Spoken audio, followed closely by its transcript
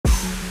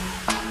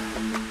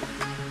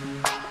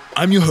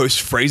I'm your host,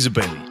 Fraser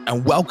Bailey,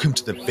 and welcome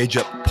to the Veg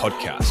Up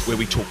Podcast, where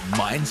we talk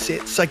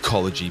mindset,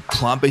 psychology,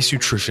 plant-based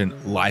nutrition,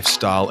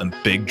 lifestyle, and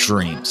big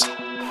dreams.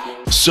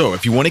 So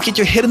if you want to get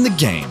your head in the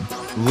game,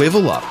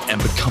 level up,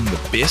 and become the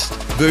best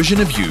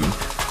version of you,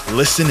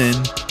 listen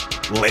in.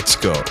 Let's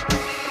go.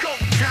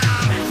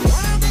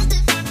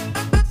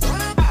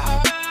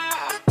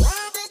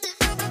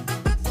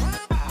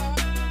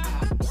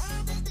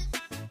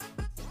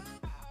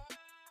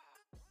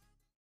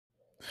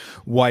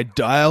 Why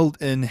dialed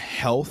in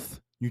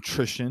health,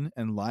 nutrition,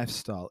 and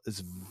lifestyle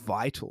is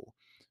vital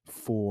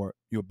for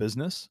your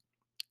business,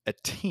 a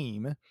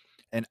team,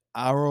 and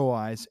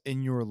ROIs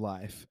in your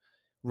life,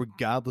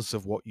 regardless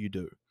of what you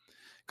do.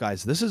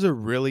 Guys, this is a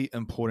really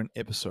important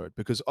episode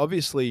because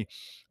obviously,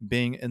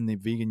 being in the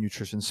vegan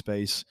nutrition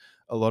space,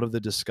 a lot of the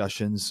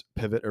discussions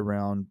pivot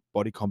around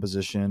body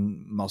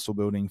composition, muscle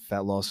building,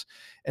 fat loss,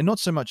 and not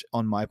so much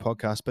on my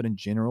podcast, but in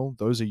general,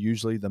 those are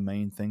usually the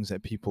main things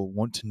that people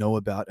want to know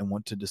about and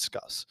want to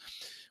discuss.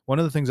 One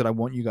of the things that I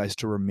want you guys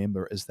to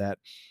remember is that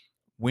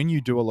when you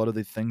do a lot of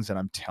the things that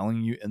I'm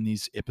telling you in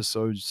these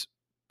episodes,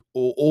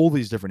 or all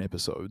these different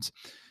episodes,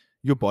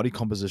 your body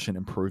composition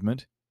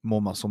improvement,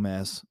 more muscle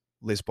mass,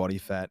 less body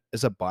fat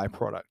is a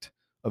byproduct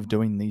of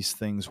doing these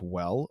things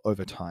well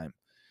over time.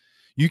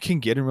 You can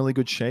get in really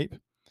good shape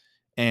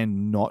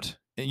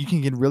you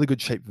can get in really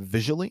good shape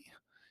visually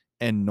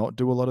and not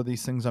do a lot of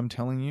these things I'm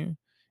telling you,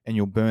 and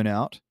you'll burn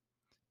out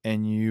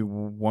and you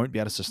won't be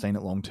able to sustain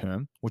it long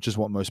term, which is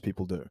what most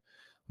people do.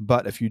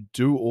 But if you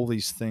do all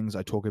these things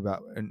I talk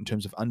about in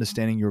terms of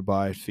understanding your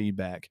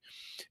biofeedback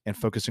and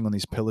focusing on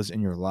these pillars in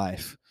your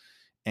life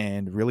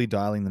and really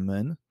dialing them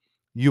in,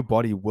 your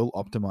body will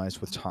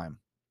optimize with time.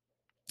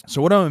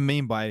 So what do I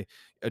mean by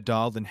a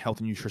dialed in health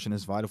and nutrition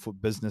is vital for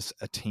business,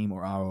 a team,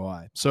 or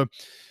ROI? So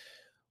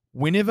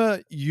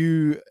whenever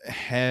you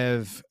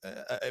have,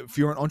 if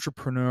you're an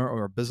entrepreneur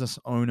or a business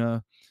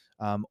owner,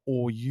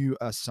 or you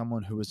are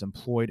someone who is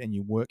employed and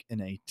you work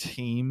in a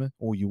team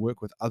or you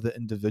work with other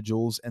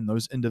individuals, and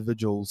those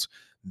individuals,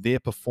 their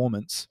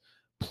performance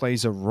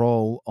plays a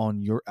role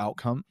on your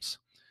outcomes,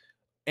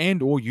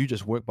 and or you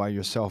just work by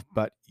yourself,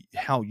 but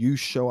how you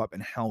show up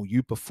and how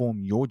you perform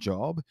your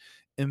job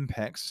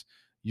impacts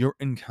your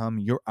income,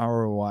 your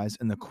ROIs,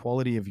 and the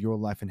quality of your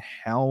life and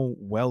how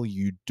well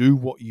you do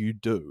what you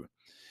do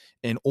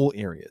in all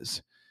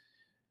areas.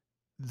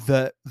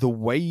 The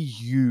way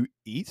you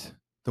eat,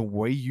 the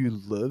way you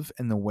live,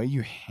 and the way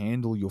you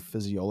handle your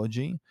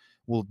physiology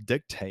will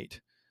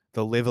dictate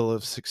the level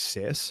of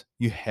success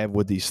you have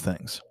with these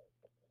things.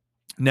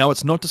 Now,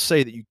 it's not to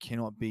say that you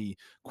cannot be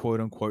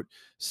quote unquote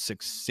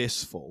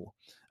successful.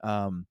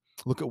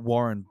 Look at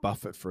Warren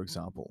Buffett, for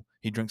example.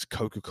 He drinks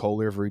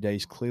Coca-Cola every day.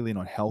 He's clearly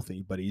not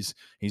healthy, but he's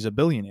a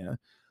billionaire.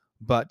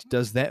 But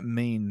does that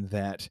mean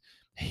that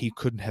he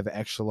couldn't have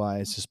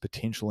actualized his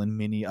potential in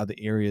many other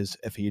areas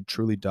if he had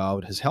truly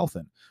dialed his health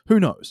in? Who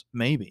knows?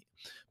 Maybe.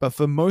 But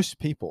for most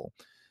people,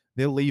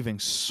 they're leaving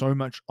so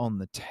much on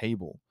the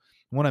table.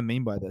 What I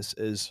mean by this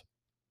is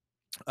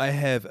I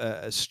have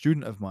a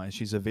student of mine.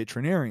 She's a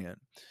veterinarian.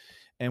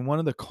 And one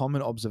of the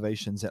common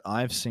observations that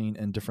I've seen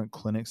in different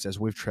clinics as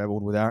we've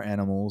traveled with our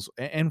animals,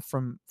 and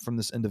from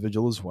this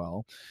individual as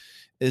well,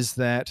 is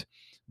that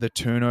the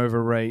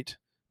turnover rate,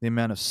 the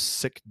amount of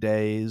sick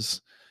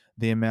days,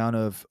 the amount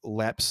of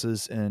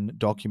lapses in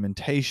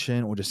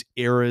documentation or just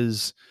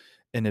errors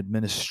in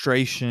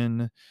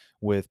administration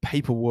with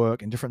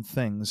paperwork and different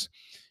things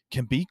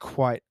can be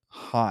quite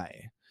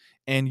high.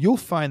 And you'll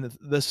find that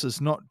this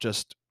is not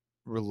just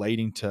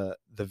relating to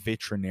the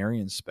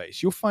veterinarian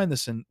space. You'll find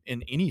this in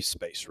any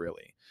space,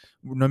 really,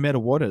 no matter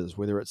what it is,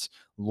 whether it's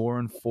law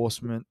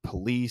enforcement,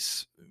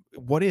 police,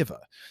 whatever.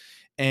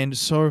 And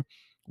so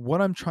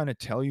what I'm trying to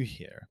tell you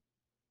here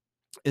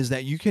is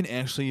that you can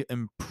actually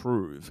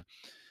improve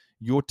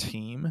your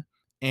team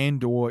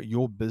and or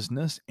your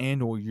business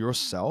and or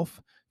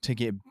yourself to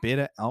get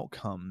better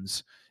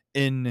outcomes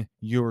in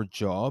your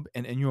job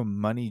and in your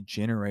money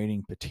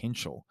generating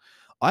potential.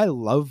 I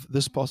love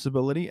this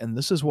possibility, and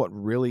this is what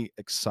really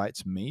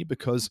excites me,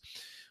 because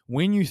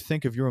when you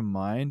think of your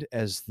mind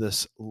as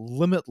this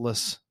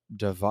limitless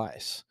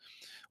device,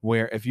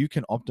 where if you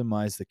can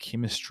optimize the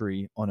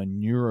chemistry on a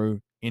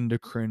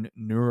neuroendocrine,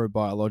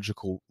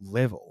 neurobiological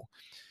level,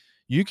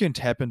 you can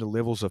tap into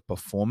levels of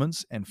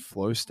performance and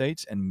flow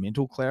states and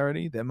mental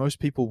clarity that most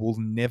people will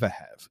never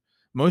have.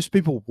 Most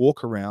people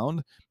walk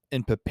around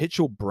in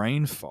perpetual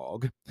brain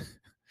fog,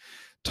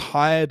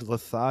 tired,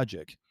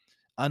 lethargic,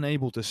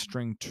 unable to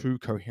string two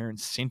coherent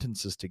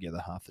sentences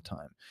together half the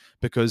time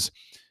because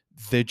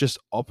they're just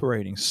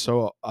operating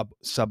so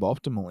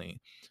suboptimally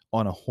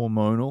on a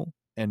hormonal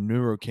and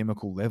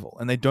neurochemical level.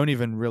 And they don't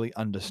even really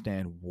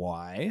understand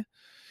why.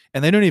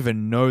 And they don't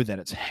even know that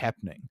it's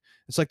happening.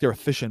 It's like they're a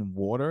fish in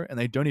water and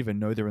they don't even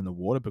know they're in the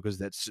water because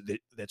that's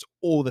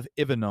all they've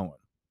ever known.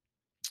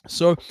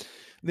 So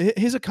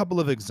here's a couple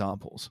of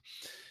examples,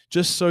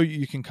 just so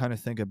you can kind of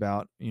think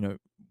about,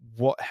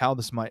 how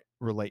this might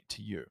relate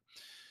to you.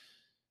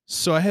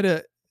 So I had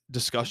a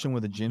discussion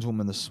with a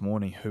gentleman this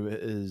morning who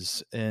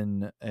is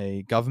in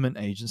a government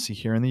agency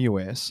here in the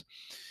US,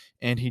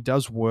 and he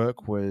does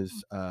work with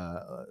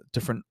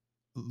different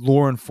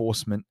law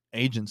enforcement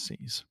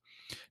agencies.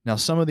 Now,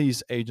 some of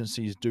these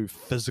agencies do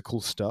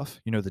physical stuff,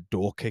 the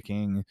door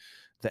kicking,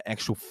 the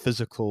actual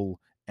physical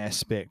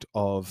aspect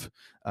of,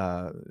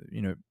 uh,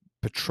 you know,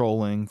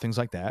 patrolling, things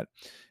like that.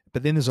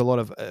 But then there's a lot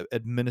of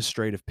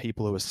administrative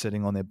people who are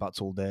sitting on their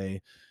butts all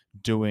day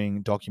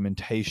doing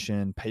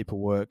documentation,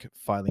 paperwork,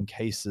 filing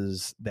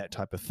cases, that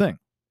type of thing.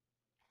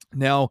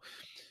 Now,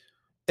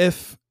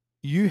 if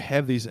you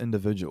have these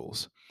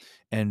individuals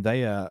and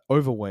they are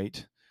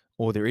overweight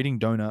or they're eating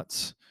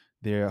donuts,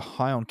 they're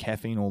high on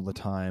caffeine all the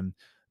time,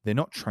 they're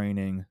not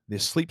training, their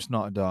sleep's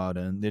not dialed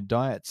in, their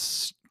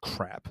diet's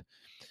crap,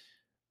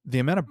 the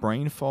amount of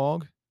brain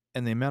fog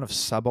and the amount of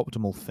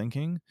suboptimal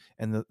thinking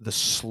and the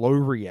slow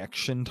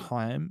reaction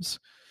times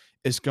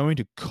is going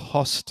to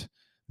cost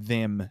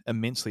them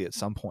immensely at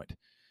some point,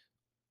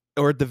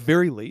 or at the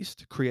very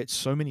least create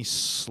so many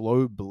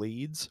slow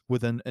bleeds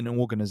within an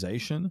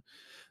organization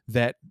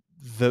that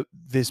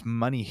there's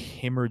money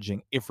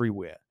hemorrhaging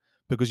everywhere,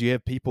 because you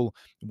have people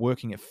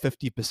working at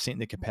 50%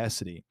 their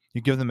capacity.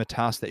 You give them a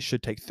task that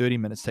should take 30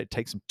 minutes, that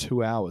takes them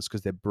 2 hours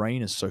because their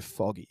brain is so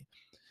foggy.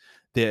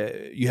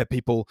 You have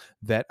people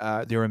that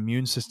their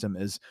immune system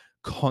is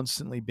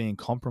constantly being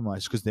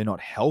compromised because they're not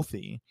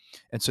healthy,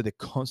 and so they're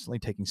constantly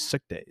taking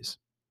sick days.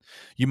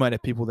 You might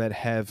have people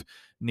that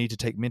need to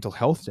take mental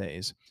health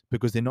days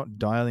because they're not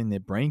dialing their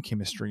brain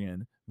chemistry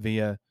in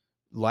via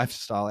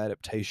lifestyle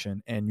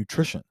adaptation and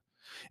nutrition.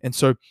 And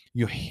so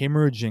you're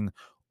hemorrhaging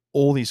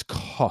all these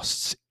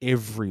costs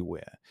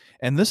everywhere.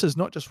 And this is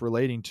not just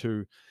relating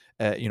to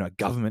a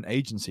government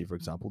agency, for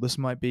example. This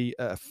might be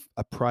a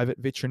private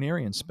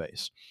veterinarian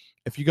space.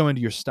 If you go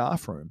into your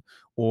staff room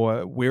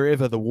or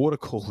wherever the water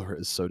cooler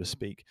is, so to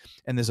speak,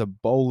 and there's a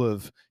bowl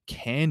of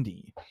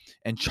candy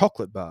and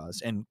chocolate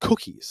bars and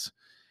cookies,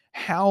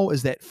 how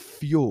is that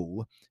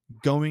fuel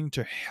going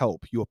to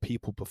help your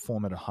people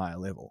perform at a higher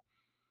level?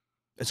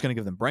 It's going to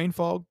give them brain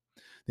fog.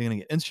 They're going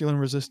to get insulin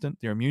resistant.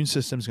 Their immune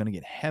system is going to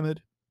get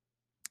hammered.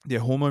 Their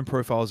hormone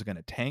profiles are going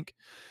to tank.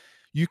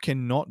 You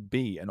cannot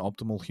be an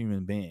optimal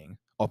human being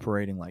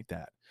operating like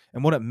that.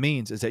 And what it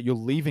means is that you're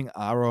leaving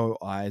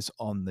ROIs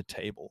on the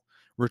table,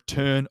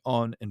 return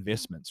on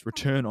investments,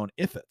 return on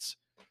efforts.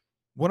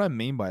 What I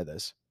mean by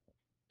this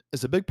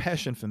is a big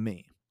passion for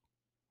me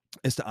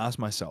is to ask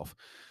myself,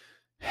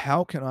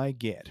 how can I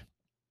get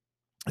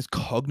as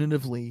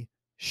cognitively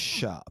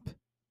sharp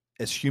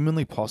as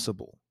humanly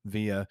possible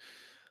via,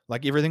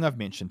 like everything I've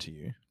mentioned to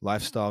you,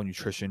 lifestyle,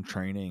 nutrition,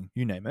 training,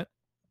 you name it,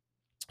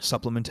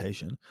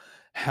 supplementation.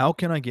 How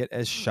can I get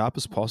as sharp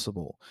as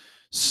possible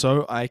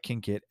so I can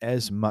get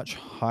as much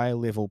high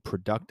level,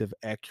 productive,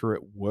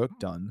 accurate work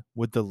done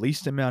with the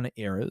least amount of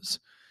errors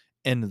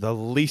in the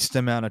least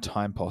amount of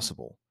time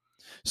possible?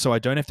 So I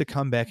don't have to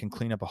come back and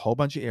clean up a whole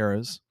bunch of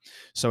errors.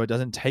 So it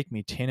doesn't take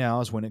me 10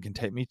 hours when it can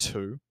take me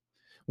 2.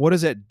 What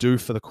does that do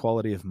for the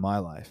quality of my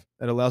life?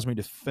 It allows me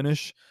to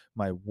finish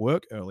my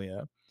work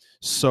earlier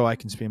so I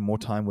can spend more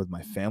time with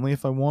my family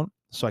if I want,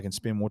 so I can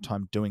spend more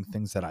time doing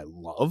things that I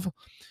love,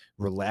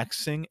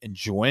 relaxing,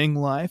 enjoying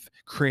life,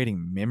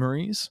 creating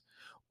memories.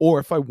 Or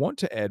if I want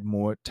to add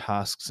more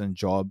tasks and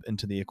job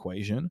into the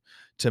equation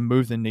to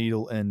move the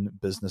needle in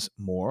business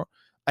more,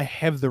 I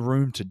have the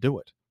room to do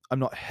it. I'm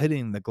not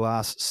hitting the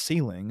glass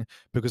ceiling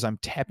because I'm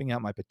tapping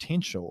out my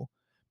potential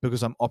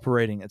because I'm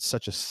operating at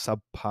such a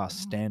subpar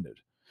standard.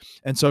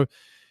 And so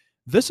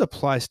this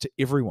applies to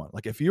everyone.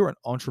 Like if you're an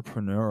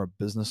entrepreneur or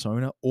business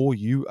owner, or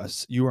you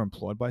are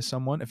employed by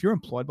someone, if you're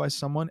employed by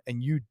someone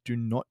and you do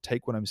not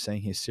take what I'm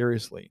saying here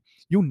seriously,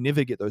 you'll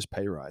never get those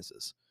pay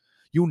rises.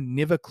 You'll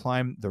never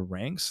climb the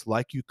ranks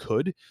like you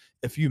could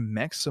if you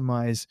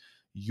maximize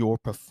your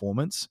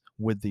performance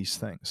with these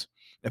things.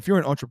 If you're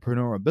an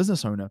entrepreneur or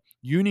business owner,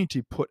 you need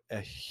to put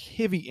a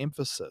heavy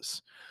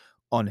emphasis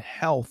on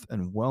health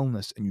and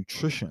wellness and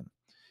nutrition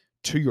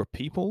to your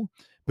people,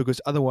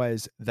 because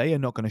otherwise they are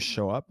not going to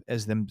show up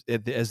as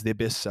their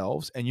best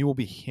selves, and you will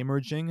be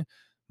hemorrhaging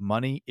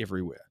money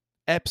everywhere,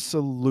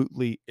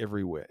 absolutely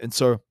everywhere. And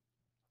so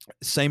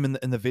same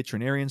in the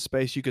veterinarian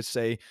space. You could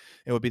say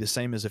it would be the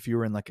same as if you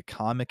were in like a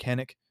car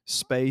mechanic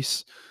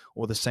space,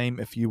 or the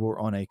same if you were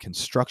on a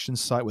construction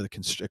site with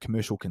a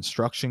commercial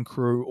construction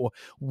crew, or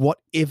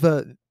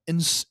whatever.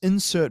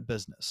 Insert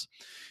business.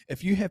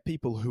 If you have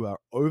people who are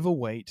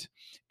overweight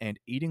and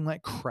eating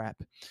like crap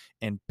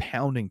and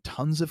pounding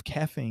tons of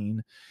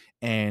caffeine,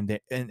 and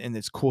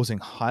it's causing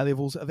high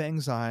levels of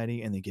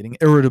anxiety, and they're getting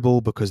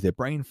irritable because their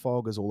brain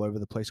fog is all over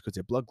the place because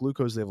their blood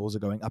glucose levels are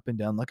going up and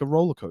down like a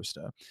roller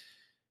coaster,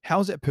 how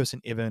is that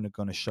person ever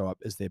going to show up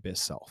as their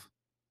best self?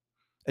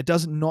 It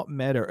does not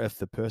matter if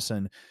the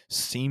person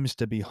seems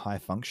to be high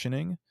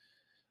functioning.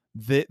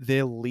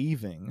 They're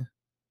leaving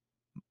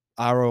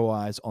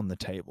ROIs on the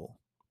table.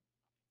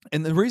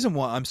 And the reason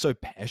why I'm so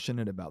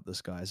passionate about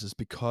this, guys, is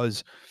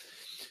because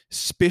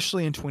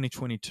especially in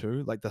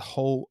 2022, like the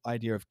whole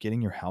idea of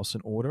getting your house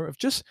in order, of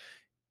just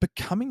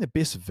becoming the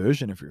best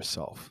version of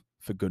yourself,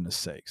 for goodness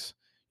sakes.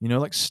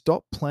 Like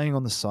stop playing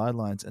on the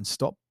sidelines and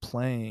stop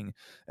playing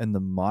in the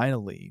minor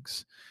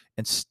leagues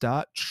and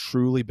start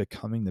truly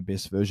becoming the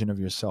best version of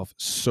yourself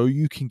so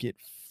you can get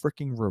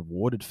freaking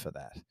rewarded for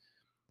that.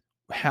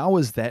 How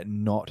is that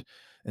not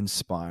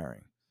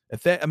inspiring?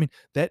 If that, I mean,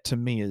 that to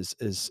me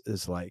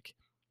is like,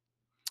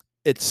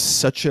 it's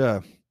such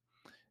a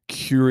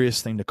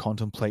curious thing to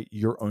contemplate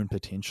your own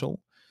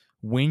potential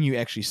when you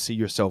actually see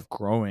yourself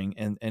growing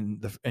and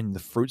the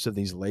fruits of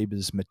these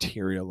labors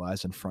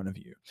materialize in front of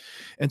you.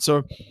 And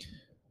so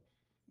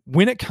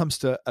when it comes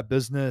to a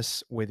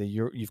business, whether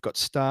you've got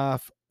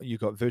staff, you've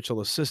got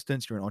virtual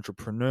assistants, you're an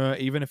entrepreneur,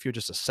 even if you're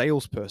just a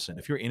salesperson,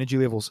 if your energy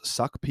levels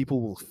suck,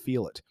 people will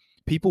feel it.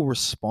 People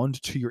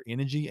respond to your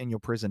energy and your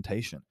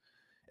presentation.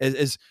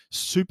 As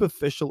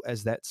superficial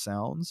as that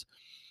sounds,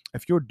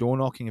 if you're door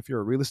knocking, if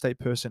you're a real estate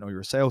person or you're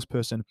a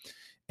salesperson,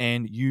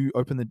 and you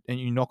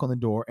knock on the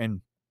door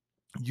and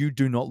you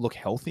do not look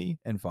healthy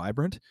and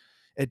vibrant,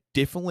 it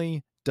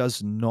definitely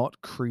does not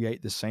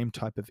create the same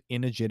type of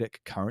energetic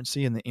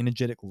currency and the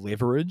energetic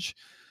leverage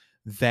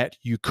that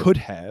you could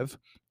have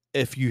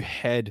if you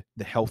had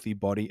the healthy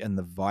body and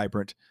the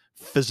vibrant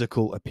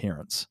physical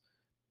appearance.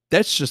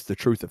 That's just the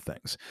truth of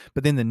things.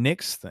 But then the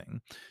next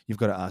thing you've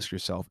got to ask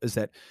yourself is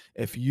that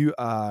if you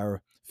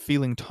are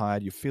feeling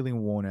tired, you're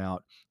feeling worn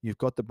out, you've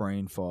got the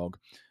brain fog,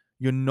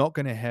 you're not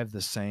going to have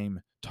the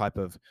same type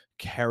of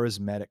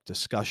charismatic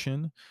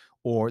discussion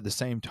or the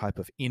same type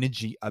of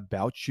energy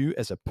about you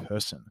as a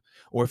person.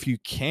 Or if you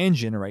can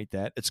generate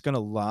that, it's going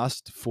to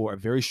last for a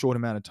very short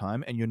amount of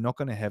time and you're not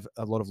going to have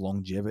a lot of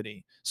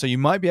longevity. So you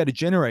might be able to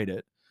generate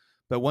it,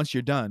 but once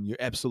you're done, you're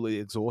absolutely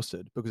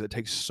exhausted because it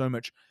takes so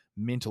much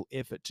mental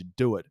effort to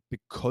do it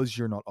because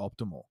you're not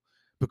optimal,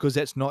 because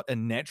that's not a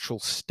natural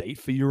state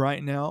for you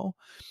right now.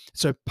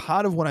 So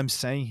part of what I'm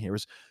saying here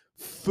is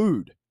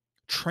food,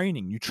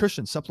 training,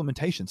 nutrition,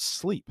 supplementation,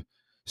 sleep,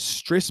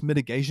 stress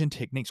mitigation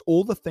techniques,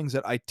 all the things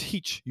that I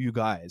teach you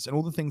guys and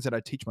all the things that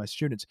I teach my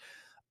students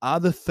are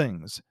the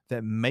things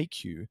that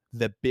make you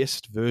the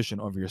best version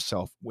of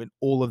yourself when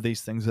all of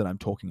these things that I'm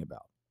talking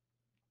about.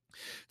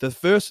 The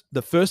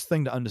first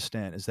thing to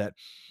understand is that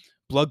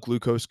blood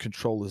glucose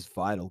control is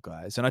vital,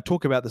 guys. And I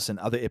talk about this in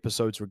other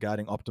episodes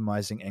regarding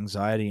optimizing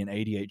anxiety and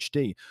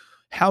ADHD.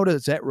 How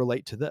does that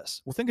relate to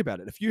this? Well, think about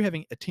it. If you're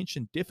having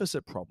attention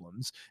deficit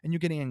problems and you're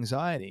getting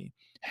anxiety,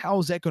 how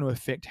is that going to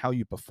affect how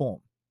you perform?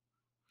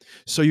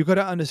 So you've got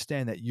to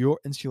understand that your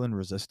insulin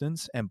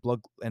resistance and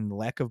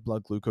lack of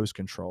blood glucose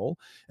control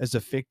is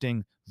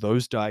affecting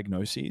those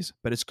diagnoses,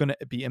 but it's going to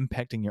be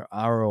impacting your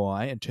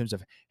ROI in terms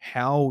of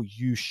how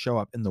you show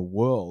up in the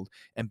world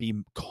and be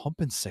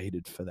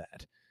compensated for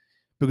that,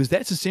 because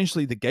that's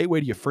essentially the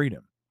gateway to your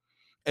freedom.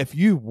 If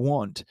you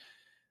want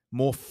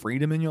more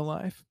freedom in your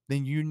life,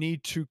 then you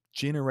need to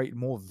generate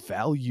more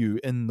value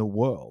in the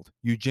world.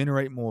 You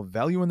generate more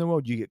value in the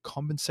world, you get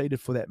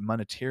compensated for that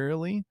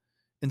monetarily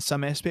in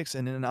some aspects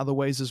and in other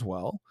ways as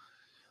well.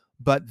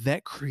 But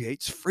that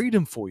creates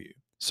freedom for you.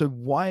 So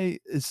why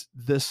is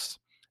this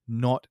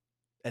not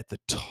at the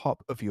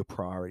top of your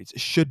priorities? It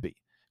should be.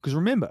 Because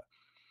remember,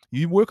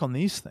 you work on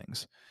these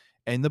things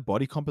and the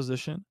body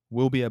composition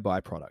will be a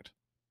byproduct.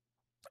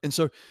 And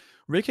so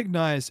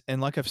recognize,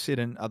 and like I've said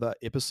in other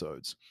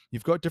episodes,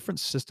 you've got different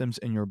systems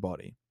in your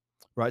body,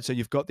 right? So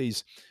you've got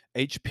these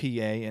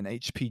HPA and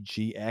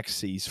HPG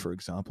axes, for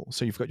example.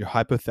 So you've got your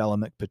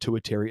hypothalamic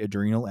pituitary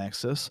adrenal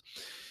axis,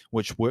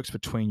 which works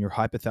between your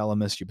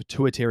hypothalamus, your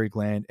pituitary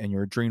gland, and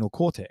your adrenal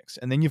cortex.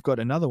 And then you've got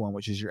another one,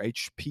 which is your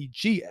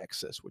HPG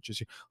axis, which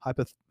is your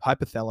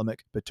hypothalamic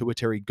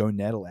pituitary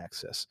gonadal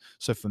axis.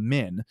 So for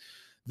men,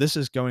 this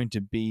is going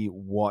to be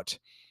what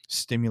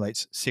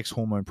stimulates sex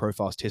hormone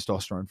profiles,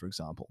 testosterone, for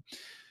example.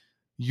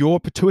 Your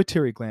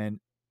pituitary gland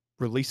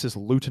releases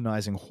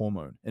luteinizing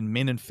hormone in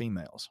men and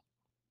females.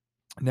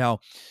 Now,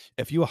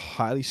 if you are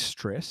highly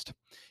stressed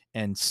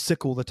and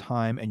sick all the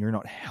time and you're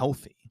not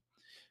healthy,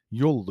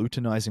 your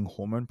luteinizing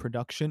hormone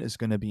production is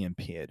going to be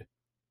impaired.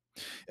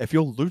 If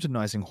your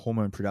luteinizing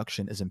hormone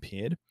production is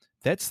impaired,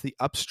 that's the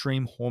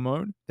upstream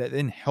hormone that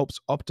then helps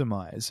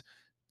optimize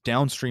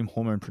downstream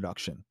hormone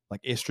production,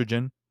 like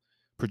estrogen,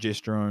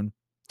 progesterone,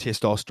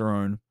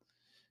 testosterone,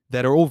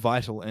 that are all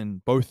vital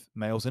in both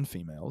males and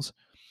females.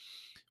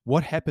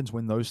 What happens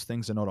when those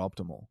things are not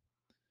optimal?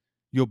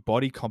 Your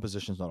body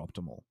composition is not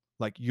optimal.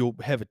 Like you'll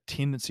have a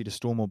tendency to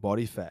store more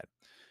body fat.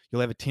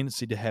 You'll have a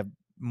tendency to have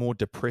more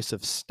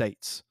depressive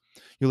states.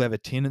 You'll have a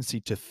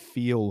tendency to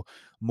feel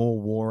more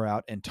wore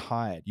out and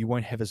tired. You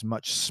won't have as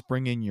much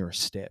spring in your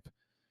step.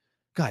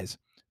 Guys,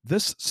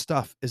 this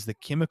stuff is the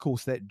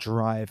chemicals that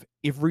drive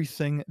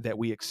everything that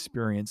we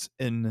experience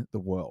in the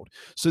world.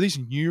 So these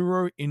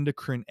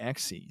neuroendocrine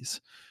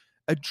axes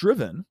are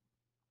driven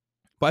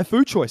by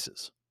food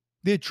choices.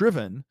 They're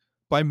driven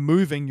by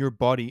moving your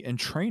body and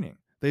training.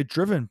 They're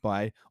driven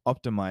by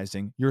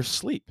optimizing your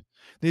sleep.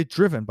 They're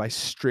driven by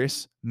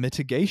stress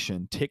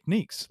mitigation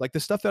techniques, like the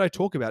stuff that I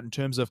talk about in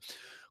terms of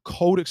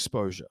cold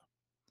exposure,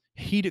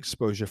 heat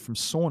exposure from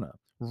sauna,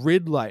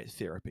 red light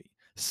therapy,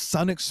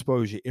 sun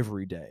exposure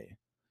every day,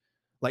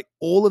 Like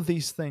all of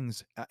these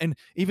things, and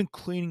even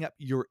cleaning up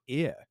your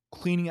air,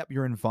 cleaning up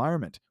your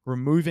environment,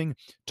 removing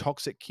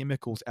toxic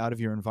chemicals out of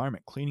your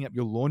environment, cleaning up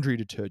your laundry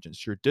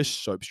detergents, your dish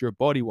soaps, your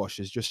body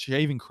washes, your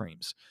shaving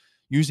creams,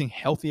 using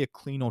healthier,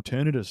 clean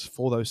alternatives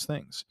for those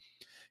things.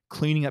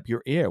 Cleaning up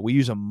your air. We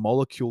use a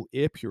molecule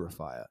air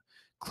purifier.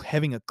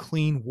 Having a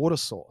clean water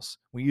source.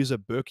 We use a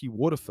Berkey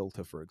water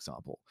filter, for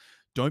example.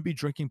 Don't be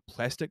drinking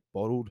plastic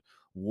bottled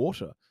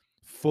water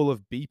full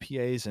of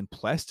BPAs and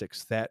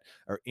plastics that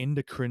are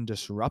endocrine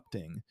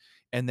disrupting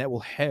and that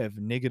will have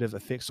negative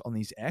effects on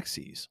these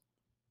axes.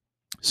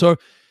 So,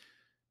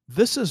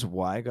 this is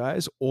why,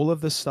 guys, all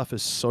of this stuff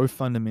is so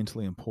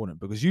fundamentally important,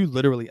 because you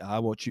literally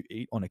are what you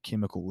eat on a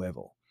chemical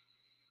level.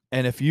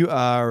 And if you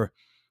are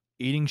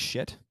eating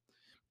shit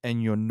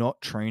and you're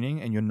not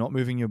training and you're not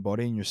moving your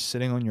body and you're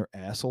sitting on your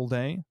ass all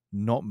day,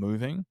 not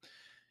moving,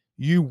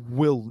 you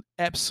will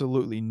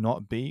absolutely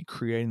not be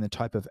creating the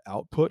type of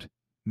output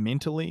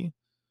mentally,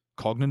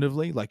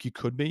 cognitively, like you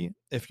could be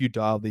if you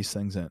dial these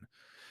things in.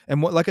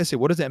 And like I said,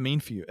 what does that mean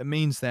for you? It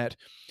means that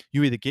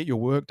you either get your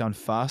work done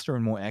faster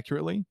and more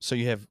accurately, so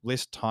you have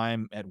less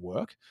time at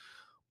work,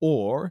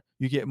 or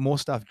you get more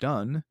stuff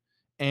done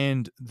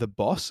and the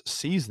boss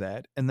sees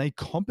that and they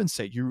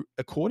compensate you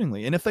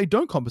accordingly. And if they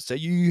don't compensate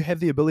you, you have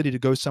the ability to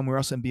go somewhere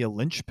else and be a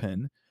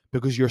linchpin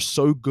because you're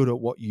so good at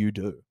what you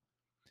do.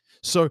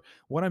 So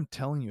what I'm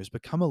telling you is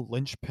become a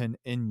linchpin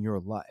in your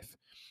life.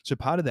 So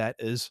part of that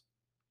is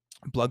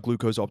blood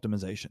glucose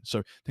optimization.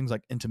 So things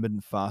like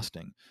intermittent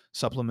fasting,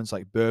 supplements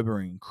like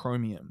berberine,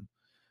 chromium,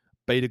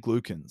 beta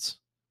glucans.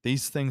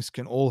 These things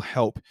can all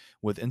help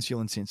with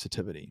insulin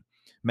sensitivity.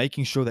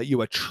 Making sure that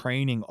you are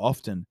training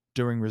often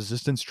during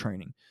resistance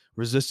training.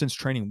 Resistance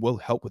training will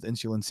help with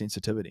insulin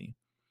sensitivity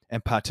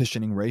and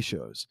partitioning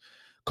ratios.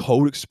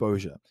 Cold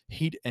exposure,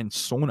 heat and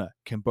sauna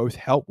can both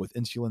help with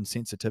insulin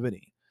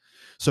sensitivity.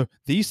 So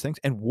these things,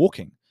 and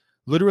walking,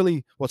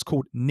 literally what's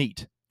called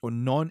NEAT, or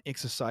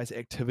non-exercise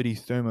activity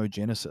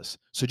thermogenesis.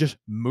 So just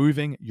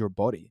moving your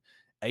body,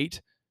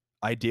 8,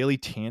 ideally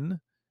 10,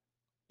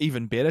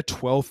 even better,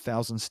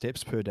 12,000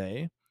 steps per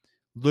day,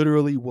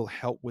 literally will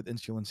help with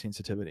insulin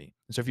sensitivity.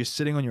 And so if you're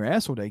sitting on your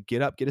ass all day,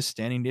 get up, get a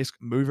standing desk,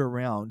 move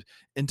around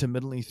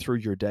intermittently through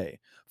your day.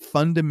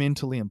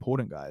 Fundamentally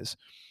important, guys.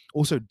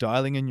 Also,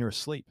 dialing in your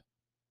sleep.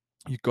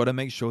 You've got to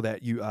make sure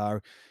that you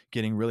are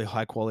getting really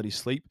high quality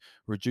sleep,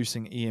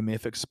 reducing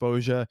EMF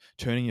exposure,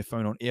 turning your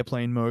phone on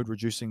airplane mode,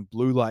 reducing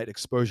blue light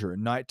exposure at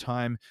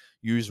nighttime,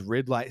 use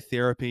red light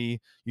therapy.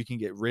 You can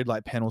get red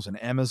light panels on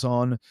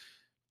Amazon.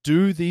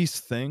 Do these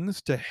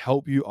things to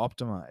help you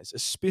optimize,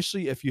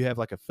 especially if you have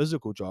like a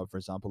physical job, for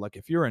example. Like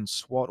if you're in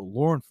SWAT or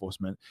law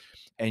enforcement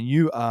and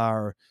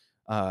you're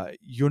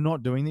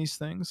not doing these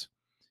things,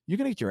 you're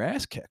going to get your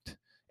ass kicked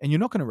and you're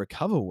not going to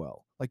recover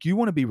well. Like you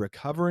want to be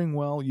recovering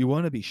well, you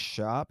want to be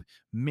sharp,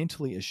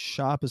 mentally as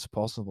sharp as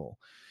possible.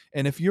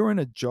 And if you're in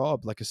a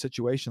job, like a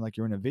situation like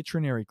you're in a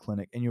veterinary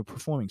clinic and you're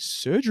performing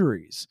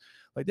surgeries,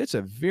 like that's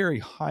a very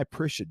high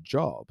pressure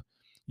job.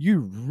 You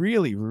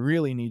really,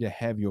 really need to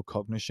have your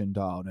cognition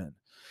dialed in.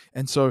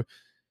 And so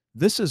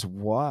this is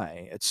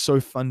why it's so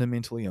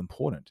fundamentally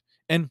important.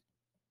 And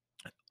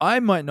I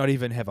might not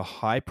even have a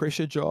high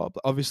pressure job,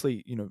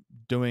 obviously,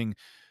 doing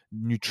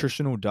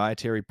nutritional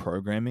dietary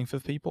programming for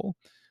people,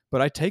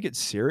 but I take it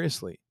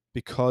seriously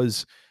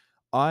because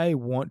I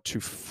want to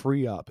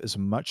free up as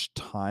much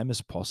time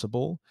as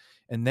possible.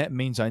 And that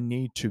means I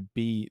need to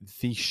be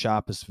the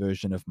sharpest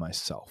version of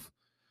myself.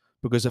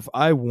 Because if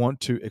I want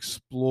to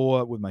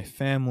explore with my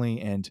family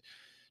and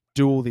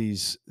do all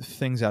these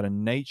things out of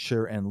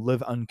nature and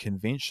live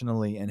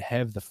unconventionally and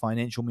have the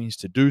financial means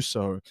to do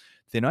so,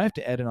 then I have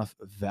to add enough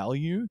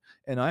value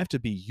and I have to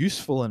be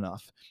useful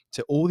enough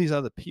to all these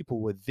other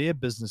people with their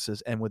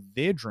businesses and with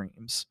their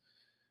dreams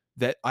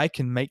that I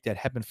can make that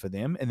happen for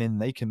them and then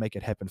they can make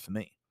it happen for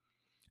me.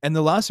 And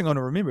the last thing I want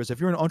to remember is if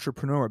you're an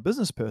entrepreneur or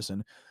business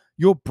person,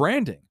 you're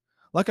branding.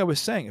 Like I was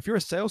saying, if you're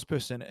a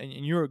salesperson and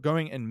you're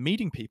going and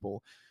meeting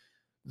people,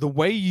 the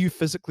way you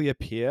physically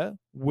appear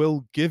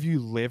will give you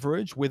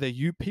leverage, whether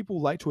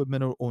people like to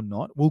admit it or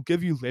not, will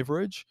give you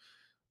leverage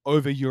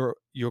over your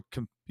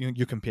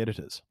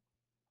competitors.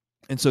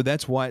 And so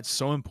that's why it's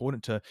so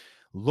important to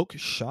look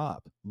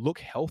sharp, look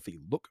healthy,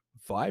 look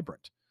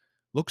vibrant,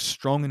 look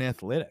strong and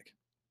athletic.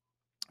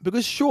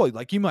 Because sure,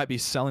 like you might be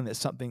selling that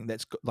something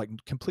that's like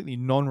completely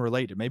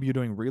non-related. Maybe you're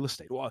doing real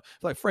estate. Well,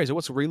 like Fraser,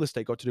 what's real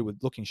estate got to do with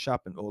looking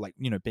sharp or like,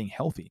 being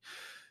healthy?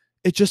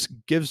 It just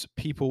gives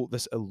people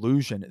this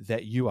illusion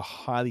that you are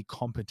highly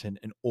competent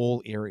in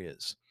all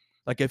areas.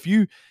 Like if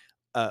you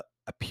are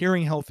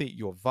appearing healthy,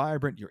 you're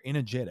vibrant, you're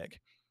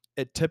energetic,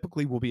 it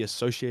typically will be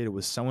associated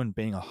with someone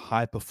being a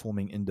high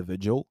performing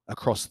individual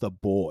across the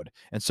board.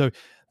 And so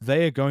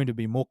they are going to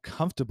be more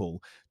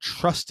comfortable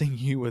trusting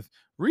you with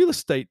real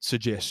estate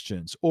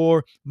suggestions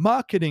or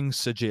marketing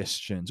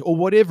suggestions or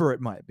whatever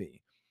it might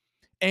be.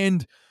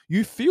 And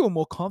you feel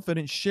more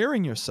confident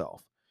sharing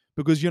yourself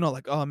because you're not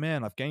like, oh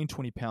man, I've gained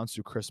 20 pounds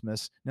through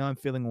Christmas. Now I'm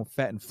feeling all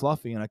fat and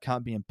fluffy and I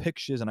can't be in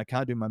pictures and I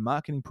can't do my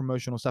marketing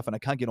promotional stuff and I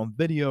can't get on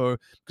video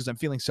because I'm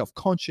feeling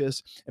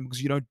self-conscious. And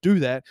because you don't do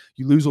that,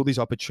 you lose all these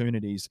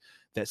opportunities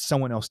that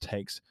someone else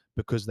takes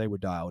because they were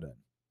dialed in.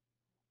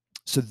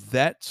 So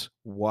that's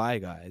why,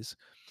 guys,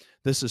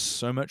 this is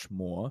so much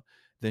more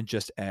than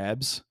just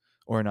abs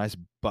or a nice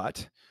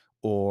butt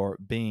or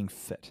being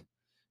fit.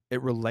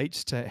 It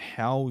relates to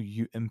how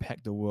you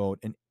impact the world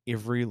in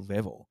every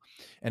level,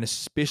 and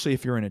especially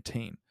if you're in a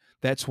team.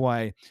 That's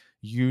why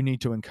you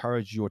need to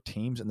encourage your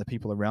teams and the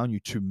people around you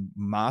to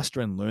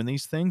master and learn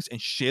these things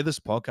and share this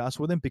podcast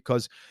with them,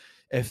 because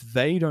if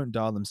they don't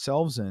dial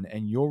themselves in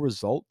and your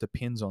result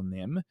depends on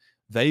them,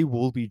 they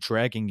will be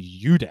dragging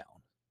you down.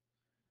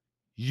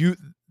 You're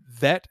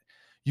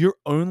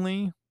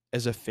only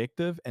as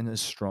effective and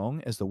as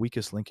strong as the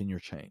weakest link in your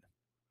chain.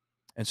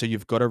 And so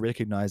you've got to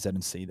recognize that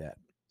and see that.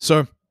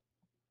 So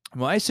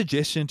my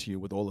suggestion to you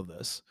with all of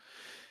this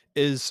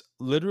is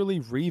literally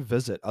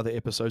revisit other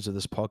episodes of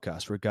this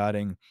podcast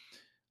regarding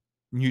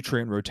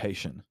nutrient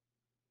rotation,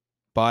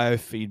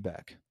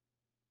 biofeedback,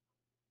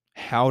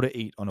 how to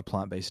eat on a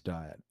plant-based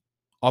diet,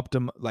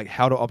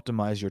 how to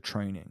optimize your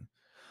training.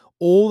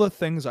 All the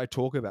things I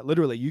talk about,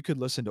 literally, you could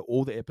listen to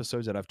all the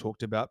episodes that I've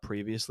talked about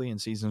previously in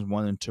seasons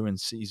 1 and 2 and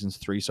seasons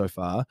 3 so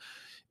far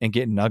and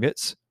get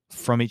nuggets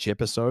from each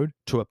episode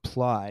to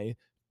apply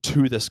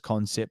to this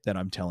concept that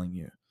I'm telling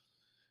you.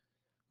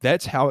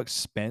 That's how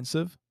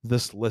expansive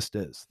this list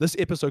is. This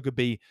episode could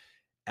be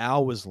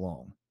hours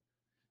long.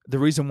 The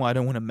reason why I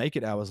don't want to make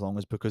it hours long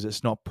is because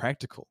it's not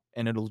practical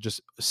and it'll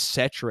just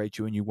saturate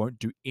you and you won't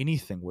do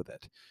anything with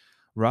it.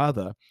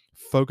 Rather,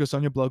 focus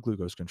on your blood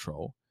glucose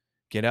control,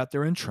 get out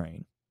there and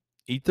train,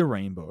 eat the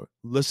rainbow,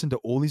 listen to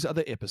all these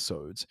other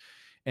episodes,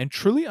 and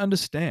truly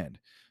understand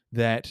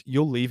that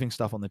you're leaving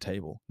stuff on the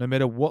table. No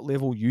matter what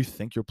level you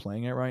think you're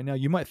playing at right now,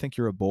 you might think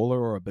you're a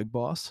baller or a big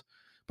boss,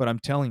 but I'm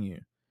telling you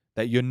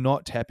that you're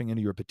not tapping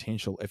into your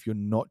potential if you're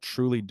not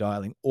truly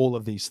dialing all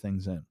of these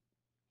things in.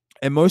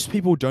 And most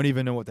people don't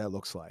even know what that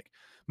looks like.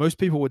 Most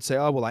people would say,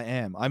 oh, well, I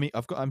am. I mean,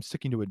 I'm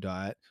sticking to a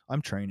diet.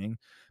 I'm training.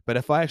 But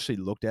if I actually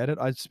looked at it,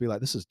 I'd just be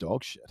like, this is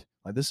dog shit.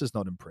 Like, this is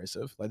not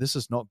impressive. Like, this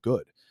is not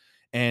good.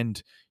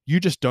 And you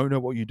just don't know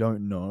what you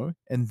don't know.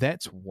 And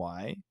that's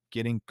why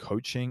getting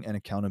coaching and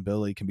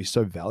accountability can be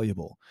so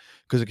valuable,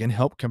 because it can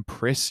help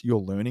compress your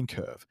learning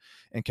curve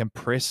and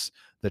compress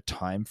the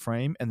time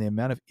frame and the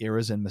amount of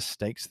errors and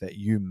mistakes that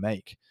you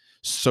make,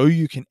 so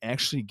you can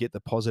actually get the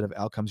positive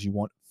outcomes you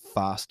want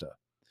faster.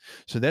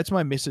 So that's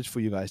my message for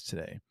you guys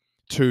today,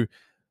 to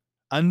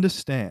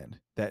understand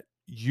that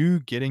you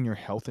getting your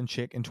health in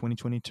check in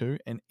 2022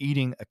 and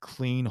eating a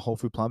clean, whole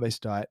food,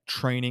 plant-based diet,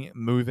 training,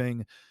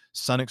 moving,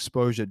 sun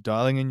exposure,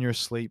 dialing in your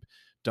sleep,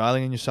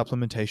 dialing in your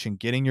supplementation,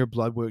 getting your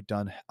blood work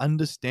done,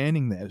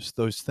 understanding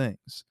those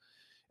things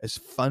is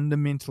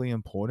fundamentally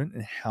important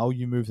in how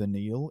you move the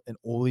needle and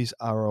all these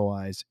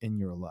ROIs in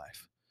your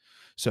life.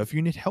 So if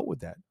you need help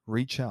with that,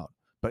 reach out.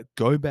 But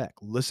go back,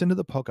 listen to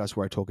the podcast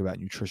where I talk about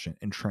nutrition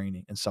and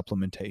training and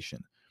supplementation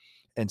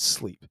and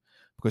sleep,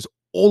 because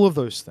all of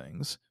those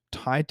things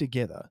tied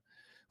together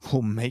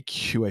will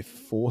make you a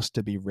force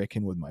to be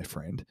reckoned with, my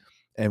friend.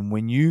 And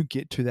when you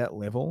get to that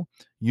level,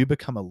 you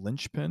become a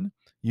linchpin,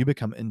 you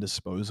become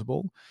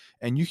indisposable,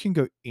 and you can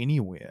go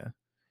anywhere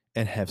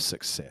and have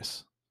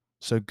success.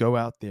 So go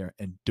out there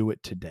and do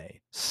it today.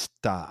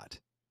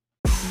 Start.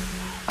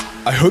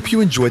 I hope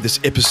you enjoyed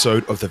this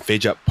episode of the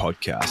Veg Up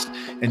Podcast,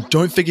 and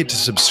don't forget to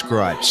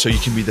subscribe so you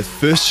can be the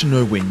first to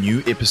know when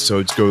new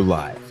episodes go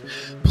live.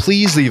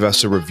 Please leave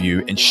us a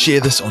review and share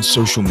this on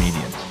social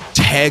media.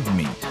 Tag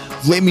me.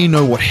 Let me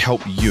know what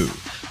helped you.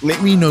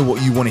 Let me know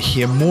what you want to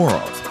hear more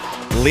of.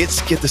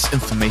 Let's get this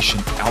information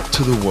out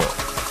to the world.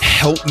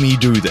 Help me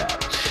do that.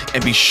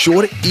 And be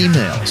sure to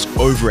email us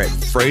over at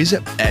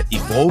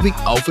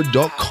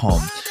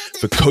fraser@evolvingalpha.com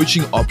for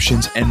coaching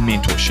options and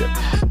mentorship.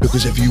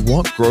 Because if you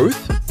want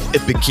growth,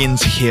 it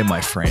begins here,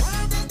 my friend.